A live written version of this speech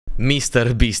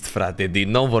MrBeast, frate, din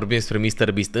nou vorbim despre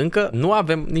MrBeast. Încă nu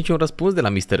avem niciun răspuns de la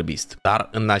MrBeast, dar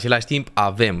în același timp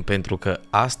avem, pentru că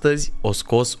astăzi o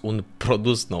scos un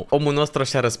produs nou. Omul nostru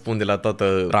așa răspunde la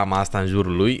toată drama asta în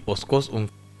jurul lui, o scos un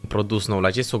produs nou.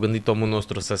 La ce s-a gândit omul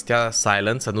nostru? Să stea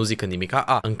silent, să nu zică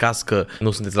nimica. În caz că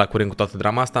nu sunteți la curent cu toată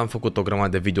drama asta, am făcut o grămadă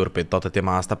de videouri pe toată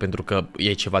tema asta pentru că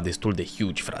e ceva destul de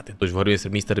huge, frate. Deci vorbim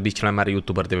despre MrBeast, cel mai mare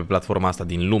YouTuber de pe platforma asta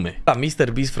din lume. Da,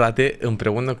 MrBeast, frate,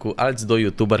 împreună cu alți doi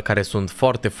YouTuberi care sunt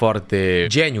foarte, foarte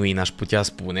genuine, aș putea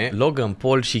spune, Logan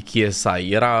Paul și KSI.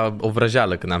 Era o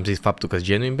vrăjeală când am zis faptul că-s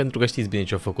genuine, pentru că știți bine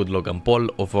ce a făcut Logan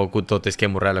Paul, a făcut toate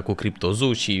schemurile alea cu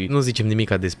CryptoZoo și nu zicem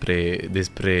nimica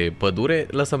despre pădure,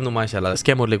 lăsăm numai așa la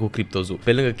scamurile cu CryptoZoo.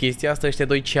 Pe lângă chestia asta, ăștia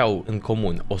doi ce au în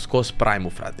comun? O scos Prime-ul,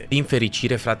 frate. Din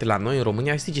fericire, frate, la noi în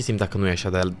România, știi ce simt dacă nu e așa,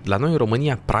 dar la noi în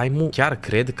România Prime-ul chiar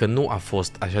cred că nu a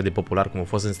fost așa de popular cum a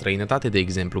fost în străinătate, de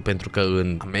exemplu, pentru că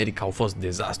în America au fost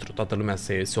dezastru. Toată lumea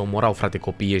se omorau, frate,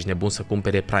 copiii, ești nebun să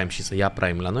cumpere Prime și să ia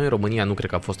Prime. La noi în România nu cred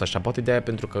că a fost așa, poate de aia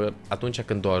pentru că atunci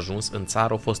când a ajuns în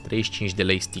țară au fost 35 de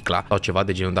lei sticla sau ceva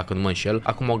de genul, dacă nu mă înșel.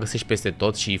 Acum o găsești peste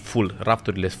tot și full,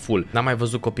 rafturile full. N-am mai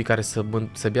văzut copii care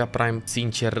să bea Prime,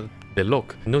 sincer,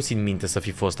 deloc. Nu țin minte să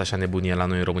fi fost așa nebunie la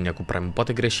noi în România cu Prime.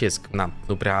 Poate greșesc.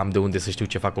 Nu prea am de unde să știu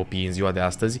ce fac copiii în ziua de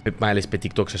astăzi, mai ales pe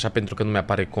TikTok și așa, pentru că nu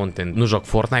mi-apare content. Nu joc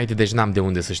Fortnite, deci n-am de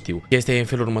unde să știu. Chestia e în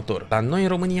felul următor. La noi în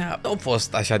România nu a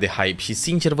fost așa de hype și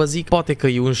sincer vă zic, poate că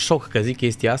e un șoc că zic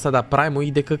chestia asta, dar Prime-ul e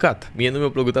de căcat. Mie nu mi-a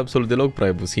plăcut absolut deloc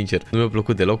Prime-ul, sincer. Nu mi-a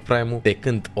plăcut deloc Prime-ul. De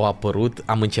când a apărut,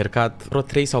 am încercat vreo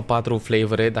 3 sau 4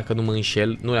 flavore, dacă nu mă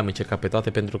înșel. Nu le-am încercat pe toate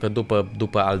pentru că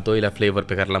după al doilea flavor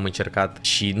pe care l-am încercat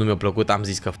și nu mi-a plăcut, am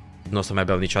zis că nu o să mai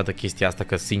beau niciodată chestia asta,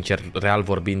 că sincer, real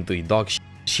vorbind, îi dog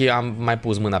și am mai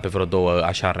pus mâna pe vreo două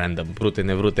așa random. Vrute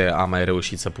nevrute am mai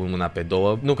reușit să pun mâna pe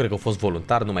două. Nu cred că a fost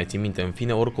voluntar, nu mai țin minte, în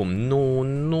fine, oricum nu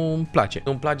îmi place.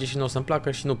 Nu-mi place și nu o să-mi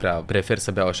placă și nu prea prefer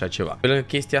să beau așa ceva. Pe lângă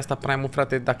chestia asta, Prime-ul,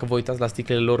 frate, dacă vă uitați la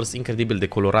sticlele lor, sunt incredibil de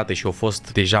colorate și au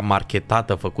fost deja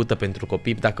marketată, făcută pentru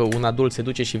copii. Dacă un adult se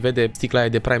duce și vede sticla aia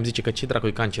de Prime, zice că ce dracu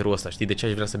e cancerul ăsta, știi? De ce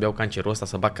aș vrea să beau cancerul ăsta,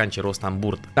 să bag cancerul ăsta în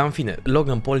burt? Dar în fine,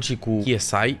 Logan Paul și cu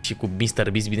KSI și cu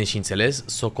MrBeast, bine și înțeles,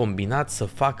 s-au combinat să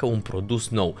facă un produs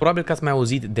nou. Probabil că ați mai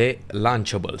auzit de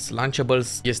Lunchables.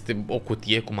 Lunchables este o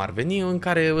cutie, cum ar veni, în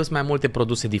care sunt mai multe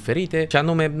produse diferite, și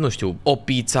anume, nu știu, o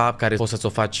pizza care poți să-ți o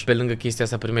faci, pe lângă chestia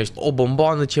asta primești o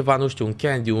bomboană, ceva, nu știu, un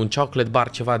candy, un chocolate bar,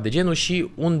 ceva de genul și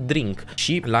un drink.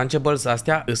 Și Lunchables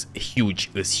astea sunt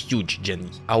huge, gen.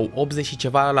 Au 80 și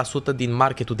ceva la sută din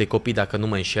marketul de copii, dacă nu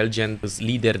mă înșel, gen, sunt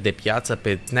lider de piață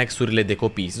pe snacks-urile de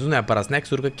copii. Nu neapărat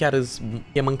snacks-uri, că chiar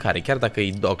e mâncare, chiar dacă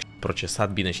e dog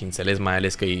procesat, bine și înțeles, mai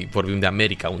ales că vorbim de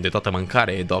America, unde toată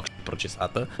mâncarea e dog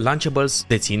procesată. Lunchables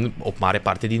dețin o mare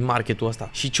parte din marketul ăsta.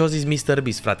 Și ce-o zis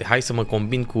MrBeast, frate? Hai să mă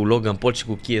combin cu Logan Paul și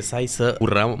cu KSI să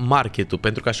urăm marketul,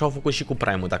 pentru că așa au făcut și cu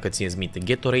Prime-ul, dacă țineți minte.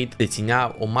 Gatorade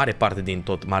deținea o mare parte din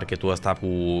tot marketul ăsta cu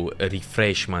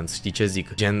refreshments, știi ce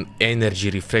zic? Gen energy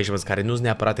refreshments, care nu sunt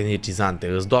neapărat energizante,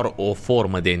 îs doar o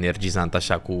formă de energizant,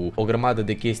 așa, cu o grămadă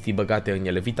de chestii băgate în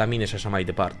ele, vitamine și așa mai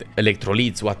departe,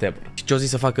 electroliți, whatever. Și ce-o zis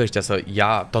să facă ăștia? Să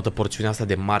ia toată porțiunea asta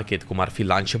de market, cum ar fi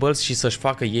Lunchables, și să-și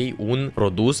facă ei un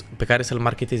produs pe care să-l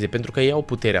marketeze, pentru că ei au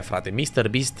puterea, frate.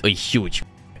 MrBeast e huge.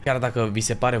 Chiar dacă vi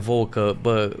se pare vouă că,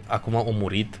 bă, acum a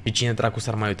murit și cine dracu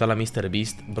s-ar mai uita la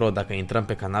MrBeast, bro, dacă intrăm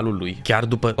pe canalul lui, chiar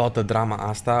după toată drama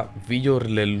asta,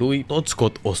 videourile lui tot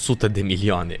scot 100 de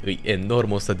milioane. E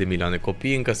enorm, 100 de milioane.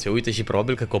 Copiii încă se uită și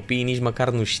probabil că copiii nici măcar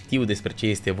nu știu despre ce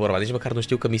este vorba, nici măcar nu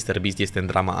știu că MrBeast este în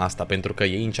drama asta, pentru că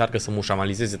ei încearcă să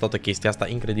mușamalizeze toată chestia asta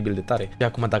incredibil de tare. Și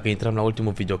acum, dacă intrăm la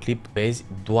ultimul videoclip, vezi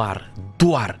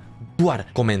doar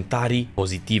comentarii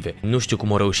pozitive. Nu știu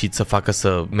cum au reușit să facă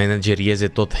să managerieze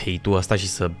tot hate-ul ăsta și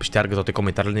să șteargă toate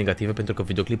comentariile negative, pentru că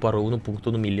videoclipul are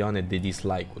 1.1 milioane de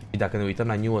dislike-uri. Și dacă ne uităm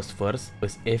la Newest First,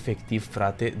 sunt efectiv,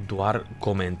 frate, doar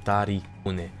comentarii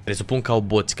bune. Presupun că au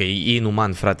boți, că e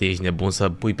inuman, frate, ești nebun să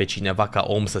pui pe cineva ca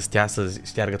om să stea să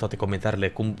șteargă toate comentariile.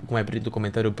 Cum ai primit un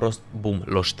comentariu prost, bum,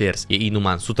 l-o șters. E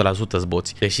inuman, 100%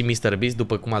 boți. Deși MrBeast,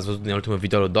 după cum ați văzut din ultimul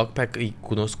video al lui Dogpack, e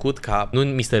cunoscut ca, nu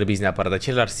MrBeast neapărat, dar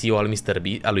celălalt CEO al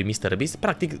lui MrBeast,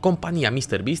 practic compania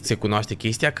MrBeast se cunoaște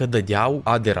chestia că dădeau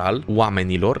aderal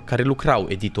oamenilor care lucrau,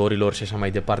 editorilor și așa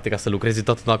mai departe, ca să lucreze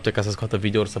toată noaptea ca să scoată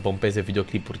videouri, să pompeze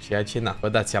videoclipuri, ceea ce, na, vă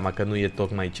dați seama că nu e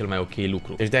tocmai cel mai ok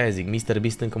lucru. Deci de-aia zic,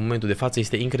 MrBeast încă în momentul de față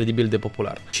este incredibil de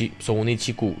popular. Și s-au unit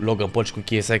și cu Logan Paul și cu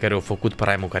KSI care au făcut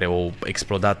Prime-ul, care au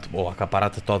explodat, au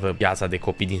acaparat toată piața de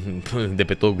copii de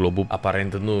pe tot globul.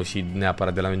 Aparent nu și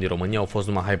neapărat de la noi din România, au fost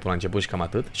numai hype-ul la început și cam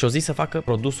atât. Și au zis să facă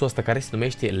produsul ăsta care se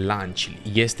numește Lunchly.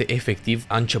 Este efectiv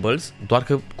Lunchables, doar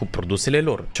că cu produsele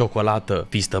lor. Ciocolată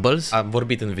Feastables. Am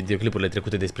vorbit în videoclipurile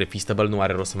trecute despre Feastable, nu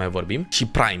are rost să mai vorbim. Și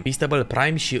Prime. Feastable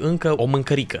Prime și încă o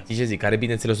mâncărică. Știi ce zic? Care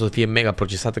bineînțeles o să fie mega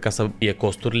procesată ca să fie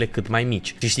costurile cât mai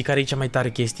mici. Și știi care e cea mai tare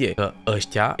chestie? Că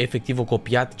ăștia efectiv au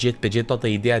copiat jet pe jet toată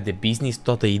ideea de business,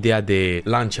 toată ideea de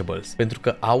Lunchables. Pentru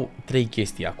că au 3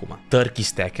 chestii acum. Turkey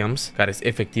Stack'ems, care sunt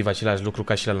efectiv același lucru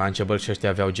ca și la Lunchables și ăștia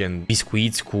aveau gen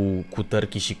biscuiți cu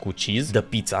turkey și cu cheese. The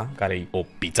Pizza, care e o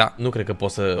pizza. Nu cred că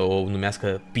pot să o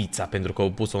numească pizza pentru că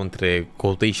au pus-o între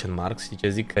quotation marks, știi ce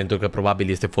zic? Pentru că probabil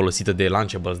este folosită de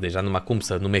Lunchables deja, numai cum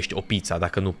să numești o pizza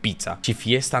dacă nu pizza. Și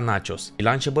Fiesta Nachos.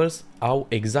 Lunchables au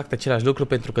exact același lucru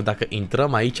pentru că dacă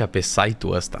intrăm aici pe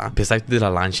site-ul ăsta, pe site-ul de la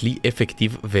Lunchly,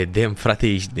 efectiv vedem, frate,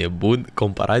 ești nebun,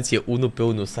 comparație 1 pe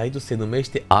 1. Site-ul se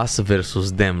numește Us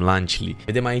vs Them Lunchly.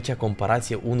 Vedem aici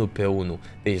comparație 1 pe 1.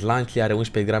 Deci Lunchly are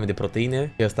 11 grame de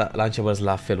proteine și ăsta Lunchables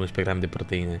la fel 11 grame de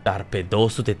proteine. Dar pe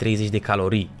 230 de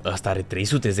calorii, ăsta are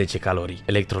 310 calorii.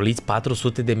 Electroliți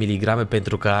 400 de miligrame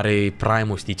pentru că are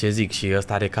Prime-ul, știi ce zic? Și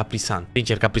ăsta are Caprisan.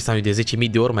 Sincer, Caprisan e de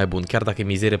 10.000 de ori mai bun. Chiar dacă e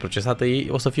mizerie procesată,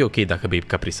 o să fie ok dacă bei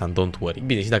Caprisan, don't worry.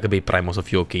 Bine, și dacă bei Prime o să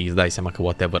fie ok, îți dai seama că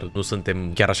whatever. Nu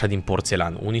suntem chiar așa din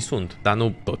porțelan. Unii sunt, dar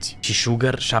nu toți. Și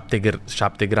sugar,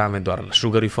 7 grame doar.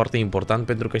 Sugar e foarte important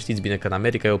pentru că știți bine că în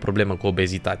America e o problemă cu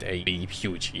obezitatea. E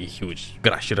huge.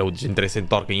 Graș rău, deci trebuie să se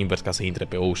întoarcă invers ca să intre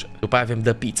pe o ușă. După aia avem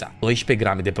The Pizza. 12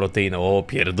 grame de proteină. O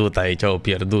pierdut aici, o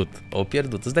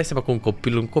pierdut. Îți dai seama că un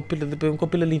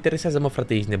copil îl interesează, mă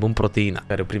frate, ești nebun proteina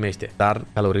care o primește. Dar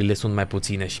caloriile sunt mai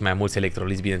puține și mai mulți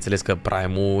electroliți, bineînțeles că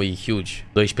Prime-ul e huge.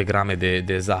 12 grame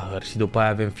de zahăr. Și după aia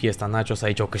avem Fiesta Nachos,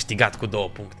 aici au câștigat cu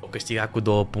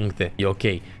 2 puncte.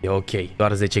 E ok.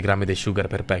 Doar 10 grame de sugar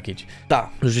per package.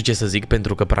 Da, nu știu ce să zic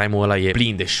pentru că Prime-ul ăla e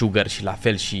plin de sugar și la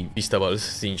fel și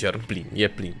Feastables, sincer, e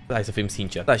plin. Hai să fim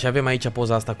sinceri. Da, și avem aici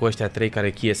poza asta cu ăștia 3 care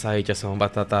KSI aici să mă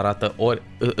bată arată. Ori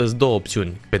îs 2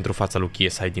 opțiuni pentru fața lui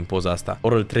KSI din poza asta.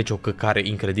 Ori îl trece o căcare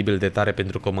incredibil de tare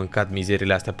pentru că a mâncat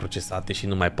mizerile astea procesate și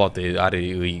nu mai poate,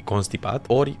 îi constipat.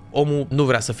 Ori omul nu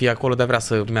vrea să fie acolo, dar vrea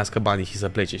să primească banii și să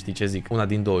plece, știi ce zic? Una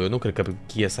din două. Eu nu cred că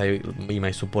KSI îi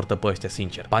mai suportă pe ăștia,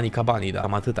 sincer. Banii ca banii, dar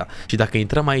cam atâta. Și dacă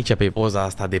intrăm aici pe poza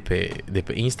asta de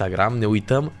pe Instagram, ne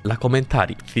uităm la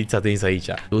comentarii. Fiți atenți aici.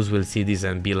 Those will see this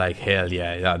and be like hell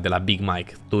yeah, de la Big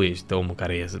Mike. Tu ești omul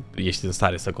care ești în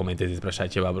stare să comentezi despre așa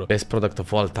ceva, bro. Best product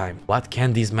of all time. What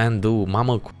can this man do?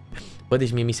 Mamă, bă,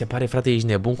 deci mie mi se pare, frate, ești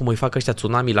nebun cum îi fac ăștia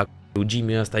tsunami la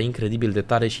Jimmy ăsta incredibil de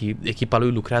tare și echipa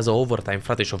lui lucrează overtime,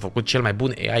 frate, și au făcut cel mai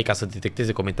bun AI ca să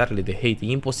detecteze comentariile de hate.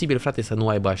 E imposibil, frate, să nu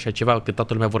aibă așa ceva, că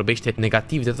toată lumea vorbește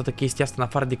negativ de toată chestia asta în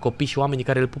afară de copii și oamenii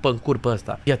care îl pupă în cur pe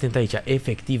ăsta. Fii atent aici,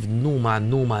 efectiv,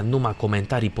 numai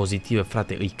comentarii pozitive,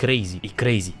 frate, e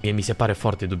crazy. Mie mi se pare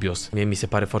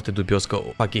foarte dubios că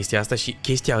fac chestia asta și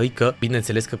chestia e că,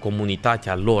 bineînțeles că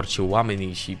comunitatea lor și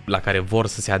oamenii și la care vor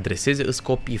să se adreseze îs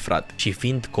copii, frate. Și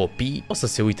fiind copii, o să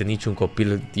se uite niciun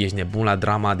copil, ești nebun la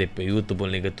drama de pe YouTube în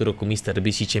legătură cu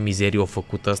MrBeast și ce mizerie a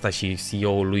făcut ăsta și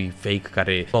CEO-ul lui fake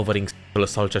care covering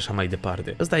sau și așa mai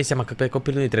departe. Îți dai seama că pe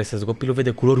copilul nu-i interesează, copilul vede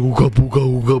culori, uga,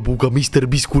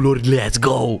 MrBeast culori, let's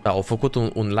go! Da, au făcut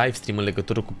un live stream în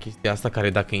legătură cu chestia asta care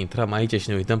dacă intrăm aici și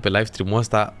ne uităm pe live stream-ul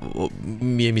ăsta,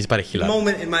 mie mi se pare hilar.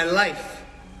 Moment in my life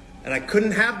and I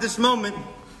couldn't have this moment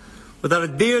without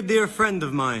a dear friend of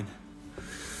mine.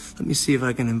 Let me see if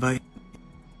I can invite.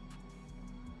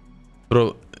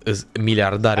 Bro, îs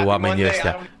miliardari oamenii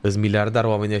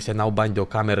ăștia, n-au bani de o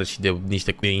cameră și de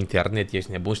niște de internet,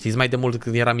 ești nebun. Știți mai de mult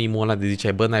când era mimul ăla de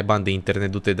ziceai, bă, n-ai bani de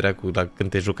internet, du-te dracu când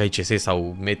te jucai CS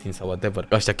sau Metin sau whatever.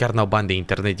 Ăștia chiar n-au bani de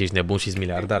internet, ești nebun și-s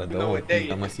miliardari,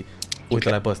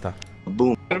 uite-l pe ăsta.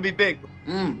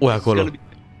 Ui, acolo.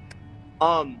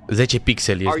 10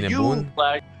 pixeli, ești nebun.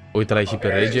 Uite-l și pe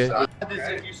rege.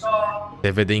 Se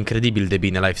vede incredibil de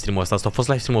bine live stream-ul ăsta. Asta a fost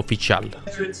live stream oficial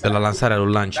de la lansarea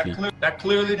lui Lunchly.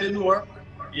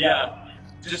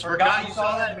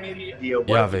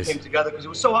 Ia vezi.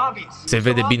 Se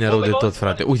vede bine rău de tot,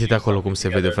 frate. Uite-te acolo cum se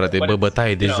vede, frate. Bă,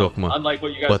 bătaie de joc, mă.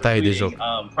 Bătaie de joc.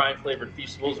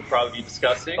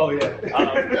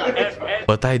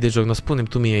 Bătaie de joc. Nu spune-mi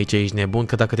tu mie aici, ești nebun,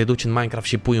 că dacă te duci în Minecraft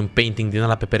și pui un painting din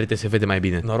ăla pe perete, se vede mai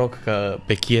bine. Noroc că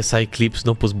pe KSI Clips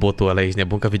nu pus botul ăla, ești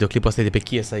nebun, că videoclipul ăsta e de pe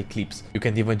KSI Clips. You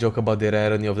can't even joke about the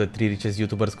irony of the 3 richest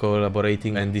YouTubers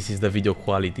collaborating and this is the video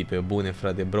quality. Pe bune,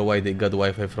 frate. Bro, why they got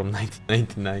Wi-Fi from 1999?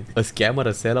 $1.99. A scammer,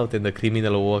 a sellout and a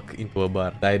criminal walk into a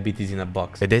bar. Diabetes in a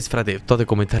box. Vedeți, frate, toate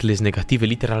comentariile sunt negative,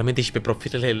 literalmente, și pe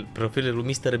profilele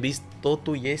lui MrBeast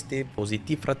totul este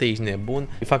pozitiv, frate, ești nebun.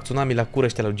 Îi fac tsunami la cură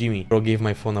ăștia la Jimmy. Bro gave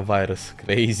my phone a virus.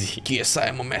 Crazy. Yes, I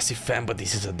am a massive fan, but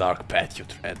this is a dark path, you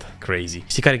tread. Crazy.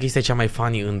 Știi care e chestia cea mai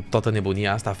funny în toată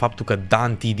nebunia asta? Faptul că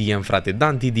Dan TDM, frate,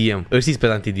 Dan TDM. Îl știți pe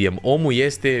Dan TDM. Omul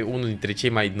este unul dintre cei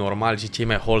mai normali și cei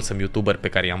mai wholesome YouTuber pe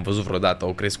care i-am văzut vreodată.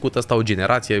 Au crescut asta o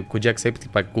generație cu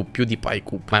Jacksepticeye, cu PewDiePie,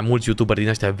 cu mai mulți YouTuberi din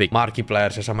ăștia vechi,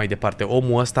 Markiplier și așa mai departe.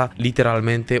 Omul ăsta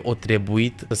literalmente o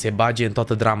trebuit să se bage în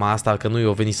toată drama asta, că nu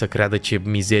i-o venit să creadă ce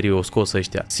mizerie o scos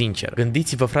ăștia. Sincer.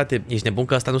 Gândiți-vă, frate, ești nebun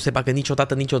că ăsta nu se bagă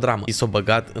niciodată nicio dramă. Și s-o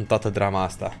băgat în toată drama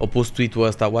asta. O pus tweet-ul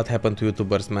ăsta: What happened to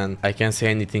YouTubers, man? I can't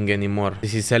say anything anymore.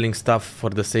 This is selling stuff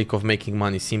for the sake of making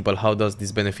money. Simple. How does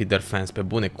this benefit their fans? Pe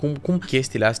bune, cum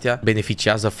chestiile astea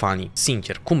beneficiază fanii?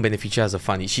 Sincer, cum beneficiază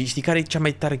fanii? Și știi care e cea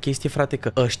mai tare chestie, frate?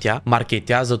 Că ăștia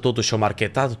marketează totul și au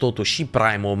marketat totul, și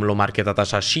Prime l-au marketat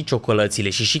așa, și ciocolățile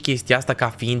și chestia asta ca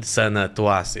fiind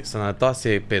sănătoase.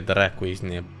 Sănătoase pe dracu, ești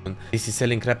nebun. This is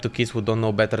selling crap to kids who don't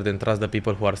know better than trust the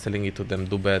people who are selling it to them.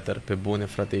 Do better. Pe bune,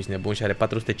 frate, ești nebun. Și are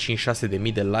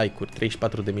 456.000 de like-uri,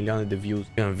 34 de milioane de views.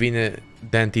 Când vine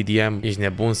Dan TDM, ești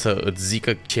nebun să îți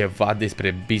zică ceva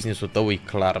despre business-ul tău, e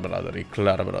clar, brother, e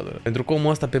clar, brother. Pentru că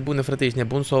omul ăsta, pe bune, frate, ești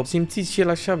nebun să o simțiți și el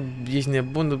așa, ești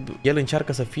nebun. El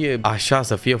încearcă să fie așa,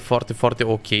 să fie foarte, foarte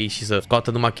ok și să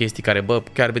scoată numai chestii care, bă,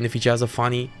 chiar beneficiază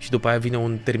fanii, și după aia vine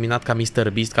un terminat ca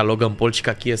MrBeast, ca Logan Paul și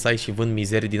ca KSI și vând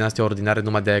mizerii din astea ordinare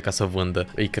numai de aia ca să vândă.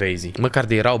 E crazy. Măcar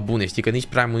de erau bune, știi că nici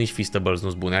Prime, nici Feastables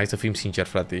nu-s bune. Hai să fim sinceri,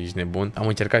 frate, ești nebun. Am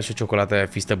încercat și ciocolata aia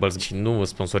Feastables și nu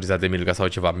sponsorizat de Milka sau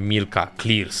ceva. Milka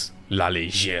Clears la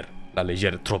lejer. La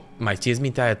lejer. Mai țineți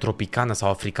minte aia tropicana sau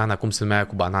africana, cum se numea aia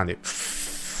cu banane?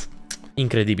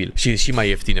 Incredibil. Și mai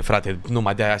ieftine, frate.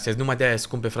 Numai de aia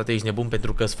scumpe, frate, ești nebun,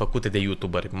 pentru că sunt făcute de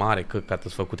YouTuberi. Mare căcat,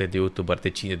 sunt făcute de YouTuberi. De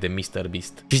cine? De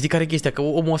MrBeast. Și știi care e chestia? Că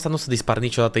omul ăsta nu o să dispară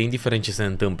niciodată, indiferent ce se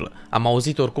întâmplă. Am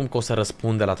auzit oricum că o să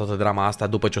răspunde la toată drama asta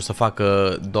după ce o să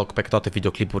facă Dogpack toate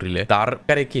videoclipurile. Dar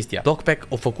care e chestia? Dogpack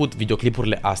au făcut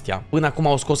videoclipurile astea. Până acum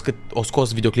au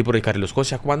scos videoclipurile care le-au scos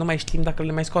și acum nu mai știm dacă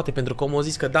le mai scoate, pentru că omul a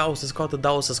zis că da, o să scoată,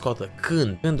 da, o să scoată.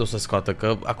 Când o să scoată?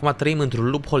 Că acum trăim într-un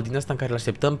loophole din asta în care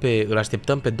îl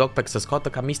așteptăm pe Dogpack să scoată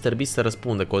ca MrBeast să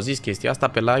răspundă, că o zis chestia asta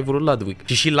pe live-ul Ludwig.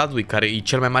 Și Ludwig, care e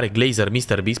cel mai mare glazer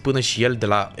MrBeast, până și el de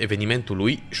la evenimentul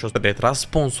lui și-o retras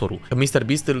sponsorul. Că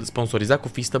MrBeast îl sponsoriza cu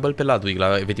Feastable pe Ludwig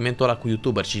la evenimentul ăla cu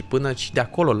YouTuber și până și de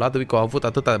acolo Ludwig a avut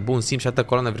atâta bun simț și atâta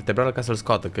coloană vertebrală ca să-l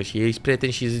scoată, că și ei sunt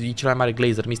prieteni și e cel mai mare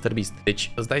glazer MrBeast.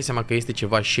 Deci îți dai seama că este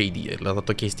ceva shady la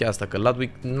toată chestia asta, că Ludwig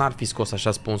n-ar fi scos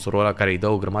așa sponsorul ăla care îi dă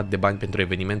o grămadă de bani pentru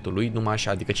evenimentul lui, numai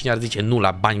așa, adică cine ar zice nu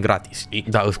la bani gratis, știi?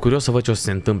 Da, sunt curios să văd ce o să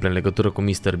se întâmple în legătură cu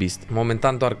MrBeast.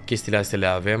 Momentan doar chestiile astea le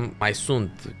avem. Mai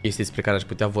sunt chestii despre care aș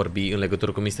putea vorbi în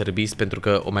legătură cu MrBeast, pentru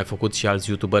că au mai făcut și alți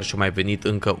YouTuberi și au mai venit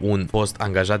încă un post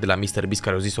angajat de la MrBeast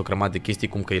care au zis o grămadă de chestii,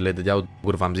 cum că îi le dădeau,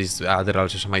 v-am zis, atare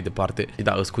și așa mai departe. Și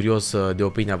da, sunt curios de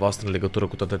opinia voastră în legătură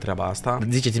cu toată treaba asta.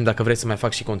 Ziceți-mi dacă vreți să mai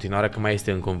fac și continuarea, că mai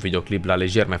este încă un videoclip la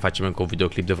lejer, mai facem încă un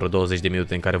videoclip de vreo 20 de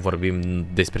minute în care vorbim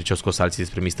despre ce au scos alții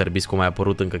despre MrBeast, cum mai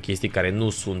apărut încă chestii care nu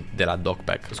sunt de la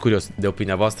Dogpack. Sunt curios de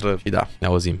opinia voastră și da, ne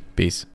auzim. Peace.